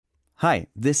Hi,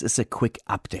 this is a quick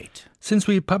update. Since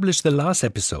we published the last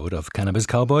episode of Cannabis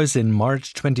Cowboys in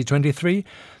March 2023,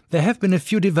 there have been a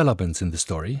few developments in the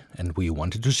story, and we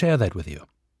wanted to share that with you.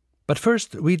 But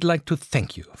first, we'd like to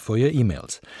thank you for your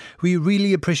emails. We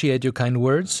really appreciate your kind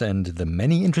words and the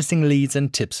many interesting leads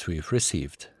and tips we've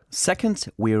received. Second,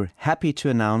 we're happy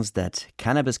to announce that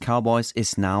Cannabis Cowboys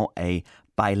is now a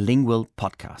bilingual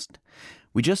podcast.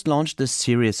 We just launched this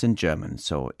series in German,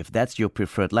 so if that's your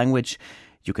preferred language,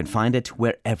 you can find it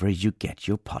wherever you get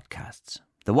your podcasts.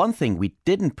 The one thing we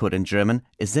didn't put in German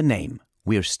is the name.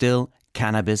 We're still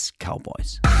Cannabis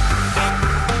Cowboys.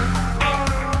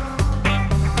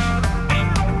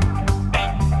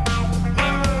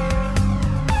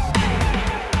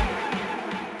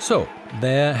 So,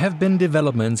 there have been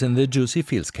developments in the Juicy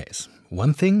Fields case.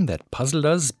 One thing that puzzled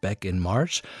us back in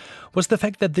March was the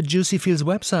fact that the Juicy Fields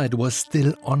website was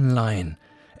still online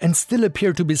and still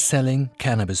appeared to be selling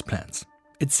cannabis plants.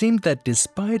 It seemed that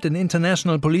despite an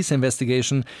international police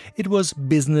investigation, it was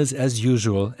business as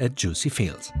usual at Juicy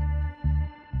Fields.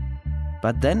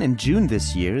 But then in June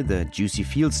this year, the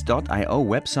juicyfields.io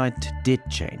website did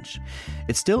change.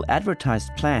 It still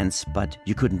advertised plants, but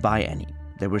you couldn't buy any.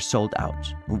 They were sold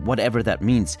out, whatever that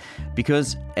means.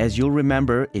 Because, as you'll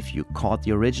remember, if you caught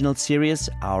the original series,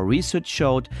 our research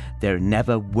showed there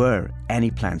never were any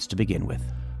plants to begin with.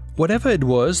 Whatever it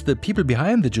was, the people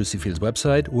behind the Juicy Fields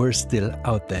website were still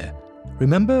out there.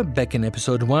 Remember, back in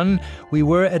episode 1, we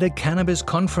were at a cannabis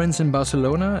conference in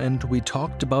Barcelona and we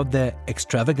talked about their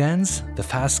extravagance, the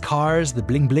fast cars, the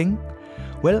bling-bling?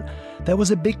 Well, there was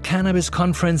a big cannabis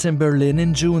conference in Berlin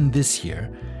in June this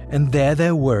year. And there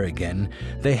they were again.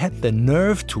 They had the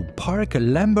nerve to park a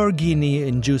Lamborghini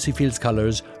in Juicy Fields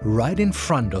colors right in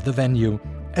front of the venue,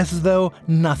 as though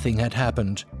nothing had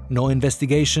happened. No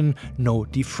investigation, no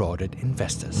defrauded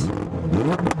investors.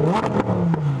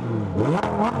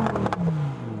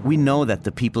 We know that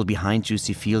the people behind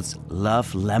Juicy Fields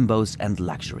love Lambos and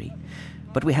luxury.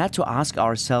 But we had to ask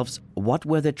ourselves, what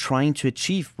were they trying to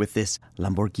achieve with this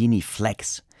Lamborghini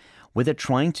flex? Were they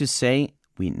trying to say,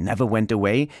 we never went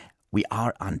away, we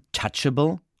are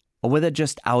untouchable? Or were they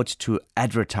just out to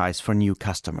advertise for new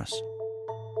customers?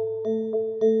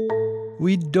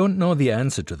 We don't know the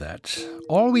answer to that.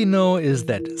 All we know is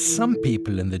that some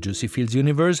people in the Juicy Fields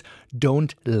universe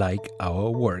don't like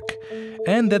our work,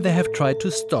 and that they have tried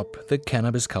to stop the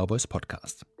Cannabis Cowboys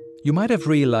podcast. You might have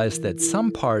realized that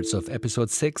some parts of episode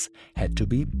 6 had to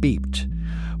be beeped.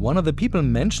 One of the people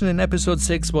mentioned in episode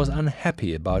 6 was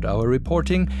unhappy about our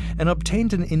reporting and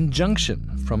obtained an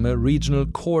injunction from a regional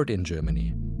court in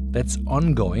Germany. That's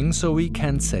ongoing, so we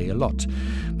can't say a lot.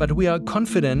 But we are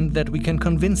confident that we can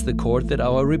convince the court that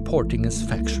our reporting is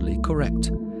factually correct,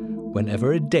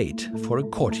 whenever a date for a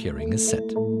court hearing is set.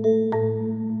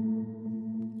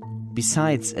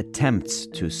 Besides attempts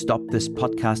to stop this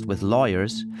podcast with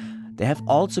lawyers, there have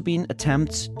also been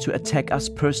attempts to attack us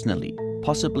personally,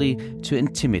 possibly to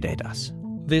intimidate us.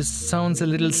 This sounds a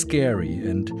little scary,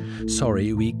 and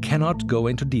sorry, we cannot go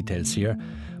into details here,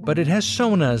 but it has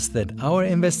shown us that our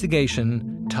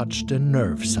investigation touched a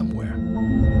nerve somewhere.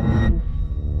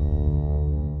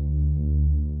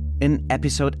 In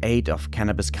episode 8 of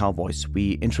Cannabis Cowboys,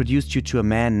 we introduced you to a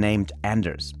man named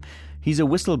Andreas. He's a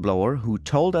whistleblower who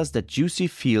told us that Juicy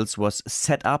Fields was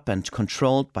set up and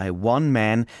controlled by one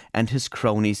man and his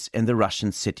cronies in the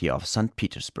Russian city of St.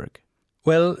 Petersburg.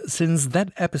 Well, since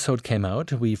that episode came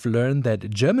out, we've learned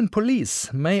that German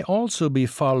police may also be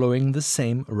following the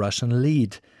same Russian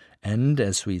lead. And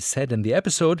as we said in the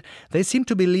episode, they seem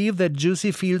to believe that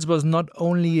Juicy Fields was not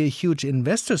only a huge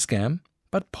investor scam,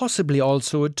 but possibly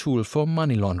also a tool for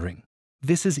money laundering.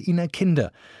 This is Ina Kinder,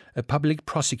 a public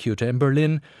prosecutor in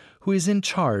Berlin, who is in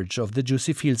charge of the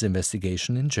Juicy Fields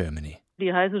investigation in Germany.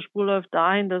 The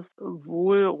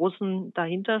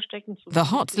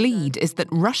hot lead is that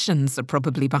Russians are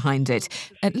probably behind it,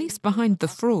 at least behind the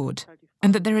fraud,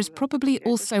 and that there is probably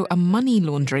also a money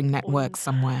laundering network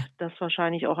somewhere.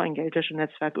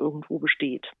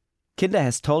 Kinder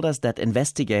has told us that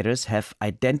investigators have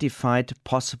identified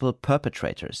possible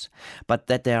perpetrators, but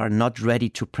that they are not ready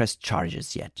to press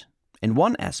charges yet. In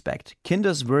one aspect,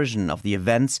 Kinder's version of the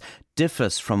events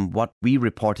differs from what we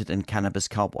reported in Cannabis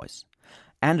Cowboys.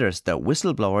 Andreas, the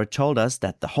whistleblower, told us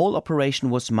that the whole operation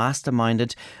was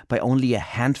masterminded by only a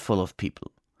handful of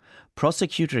people.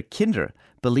 Prosecutor Kinder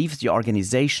believes the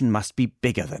organization must be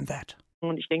bigger than that.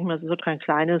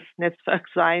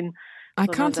 I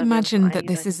can't imagine that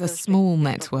this is a small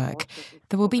network.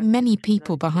 There will be many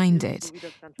people behind it.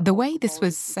 The way this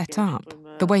was set up,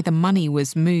 the way the money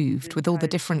was moved with all the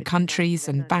different countries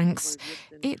and banks,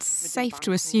 it's safe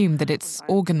to assume that it's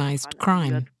organized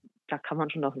crime. Da kann man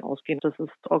schon davon ausgehen, dass es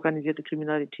organisierte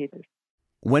Kriminalität ist.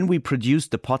 When we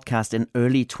produced the podcast in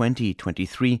early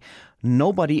 2023,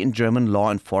 nobody in German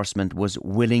law enforcement was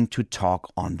willing to talk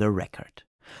on the record.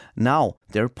 Now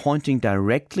they're pointing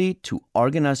directly to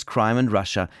organized crime in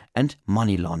Russia and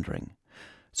money laundering.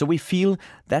 So we feel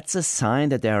that's a sign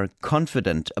that they are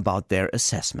confident about their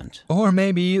assessment. Or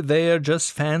maybe they are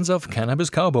just fans of Cannabis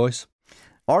Cowboys.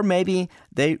 Or maybe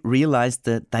they realize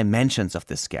the dimensions of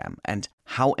this scam and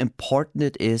how important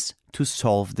it is to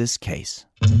solve this case.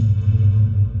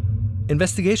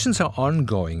 Investigations are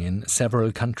ongoing in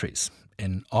several countries.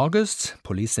 In August,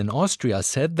 police in Austria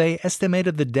said they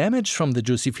estimated the damage from the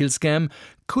Juicy Field scam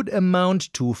could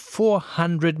amount to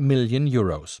 400 million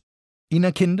euros.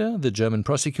 Ina Kinder, the German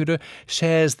prosecutor,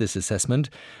 shares this assessment,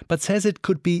 but says it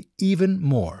could be even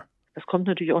more. Es kommt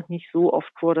natürlich auch nicht so oft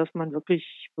vor, dass man wirklich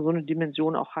so eine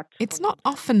Dimension auch hat. It's not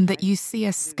often that you see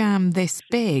a scam this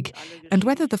big, and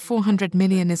whether the 400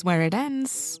 million is where it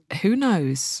ends, who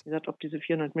knows? Wie gesagt, ob diese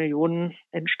 400 Millionen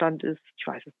Endstand ist, ich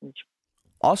weiß es nicht.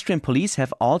 Austrian police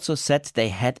have also said they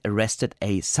had arrested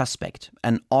a suspect,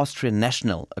 an Austrian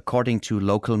national, according to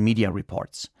local media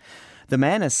reports. The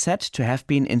man is said to have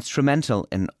been instrumental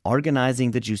in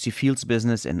organizing the Juicy Fields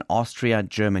business in Austria,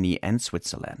 Germany and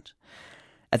Switzerland.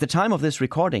 At the time of this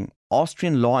recording,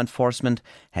 Austrian law enforcement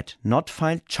had not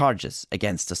filed charges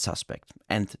against the suspect,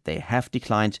 and they have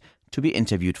declined to be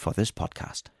interviewed for this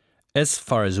podcast. As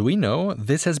far as we know,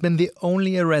 this has been the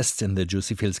only arrest in the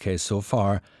Juicy Fields case so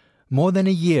far, more than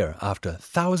a year after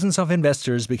thousands of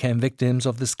investors became victims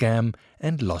of the scam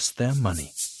and lost their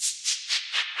money.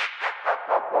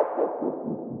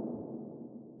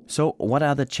 So what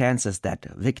are the chances that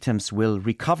victims will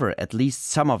recover at least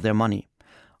some of their money?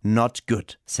 Not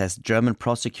good, says German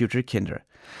prosecutor Kinder.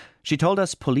 She told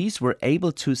us police were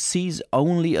able to seize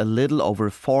only a little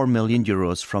over 4 million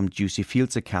euros from Juicy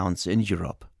Fields accounts in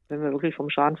Europe. Wenn wir wirklich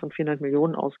vom Schaden von 400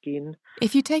 Millionen ausgehen.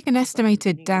 If you take an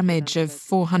estimated damage of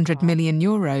 400 million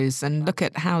euros and look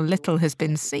at how little has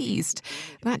been seized,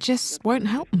 that just won't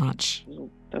help much.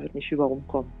 Da wird nicht über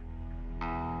rumkommen.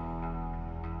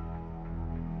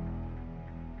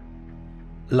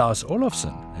 Lars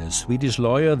Olofsson, a Swedish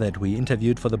lawyer that we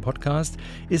interviewed for the podcast,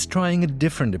 is trying a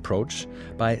different approach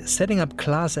by setting up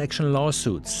class action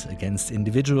lawsuits against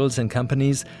individuals and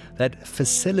companies that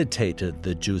facilitated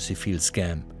the Juicy Field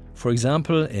scam. For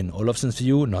example, in Olofsson's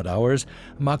view, not ours,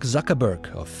 Mark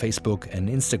Zuckerberg of Facebook and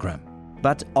Instagram.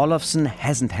 But Olofsson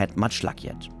hasn't had much luck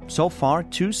yet. So far,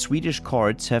 2 Swedish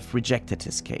courts have rejected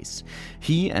his case.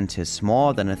 He and his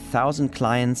more than 1,000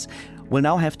 clients will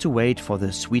now have to wait for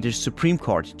the Swedish Supreme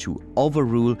Court to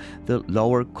overrule the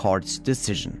lower court's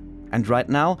decision. And right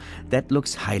now, that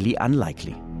looks highly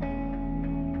unlikely.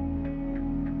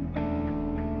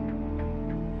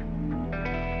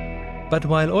 But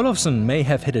while Olofsson may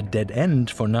have hit a dead end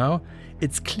for now,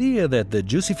 it's clear that the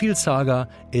Juicy Field saga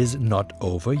is not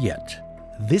over yet.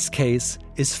 This case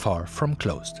is far from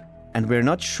closed. And we're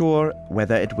not sure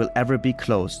whether it will ever be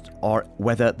closed or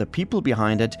whether the people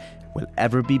behind it will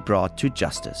ever be brought to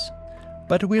justice.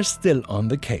 But we're still on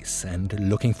the case and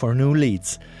looking for new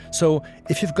leads. So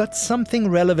if you've got something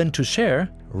relevant to share,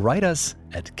 write us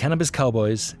at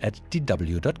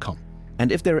cannabiscowboys@dw.com.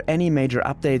 And if there are any major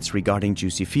updates regarding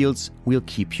Juicy Fields, we'll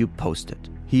keep you posted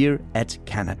here at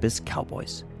Cannabis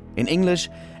Cowboys, in English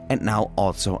and now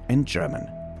also in German,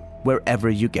 wherever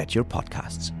you get your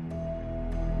podcasts.